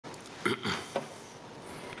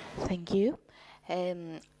Thank you.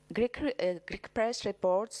 Greek press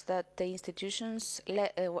reports that the institutions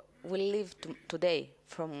will leave today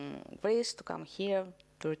from Greece to come here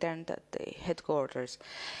to return to the headquarters.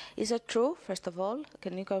 Is that true, first of all?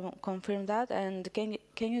 Can you confirm that? And can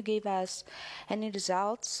you give us any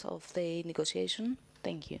results of the negotiation?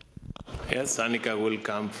 Thank you. Yes, Annika will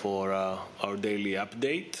come for our daily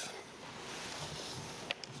update.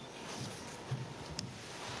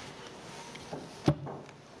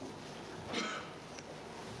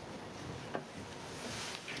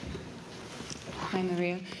 Hi,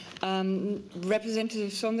 Maria.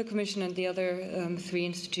 Representatives from the Commission and the other three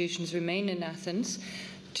institutions remain in Athens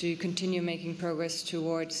to continue making progress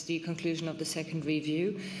towards the conclusion of the second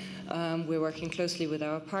review. We're working closely with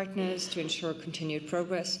our partners to ensure continued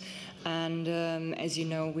progress, and as you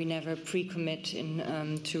know, we never pre-commit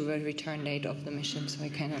to a return date of the mission, so I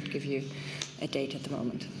cannot give you a date at the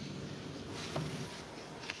moment.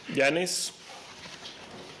 Yanis?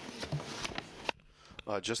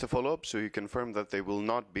 Just a follow-up, so you confirm that they will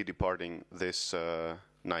not be departing this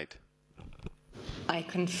night? I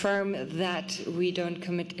confirm that we don't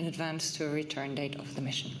commit in advance to a return date of the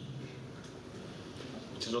mission.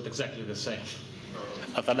 It's not exactly the same.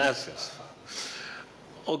 Athanasios.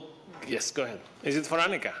 Oh, yes, go ahead. Is it for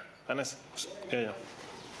Annika? Yeah.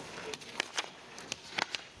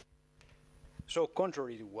 So,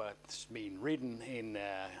 contrary to what's been written in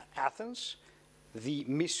Athens, the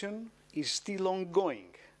mission is still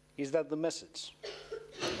ongoing. Is that the message?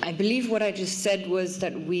 I believe what I just said was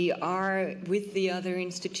that we are with the other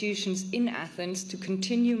institutions in Athens to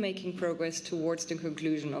continue making progress towards the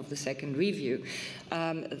conclusion of the second review.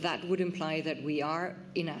 That would imply that we are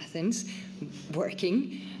in Athens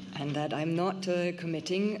working, and that I'm not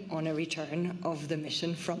committing on a return of the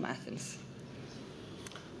mission from Athens.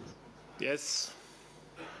 Yes.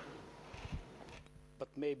 But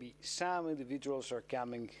maybe some individuals are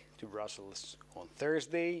coming to Brussels on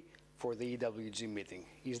Thursday for the EWG meeting.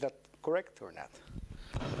 Is that correct or not?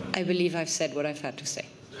 I believe I've said what I've had to say.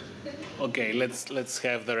 Okay, let's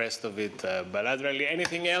have the rest of it bilaterally.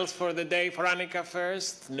 Anything else for the day for Annika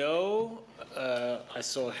first? No? I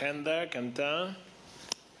saw a hand there, Quentin.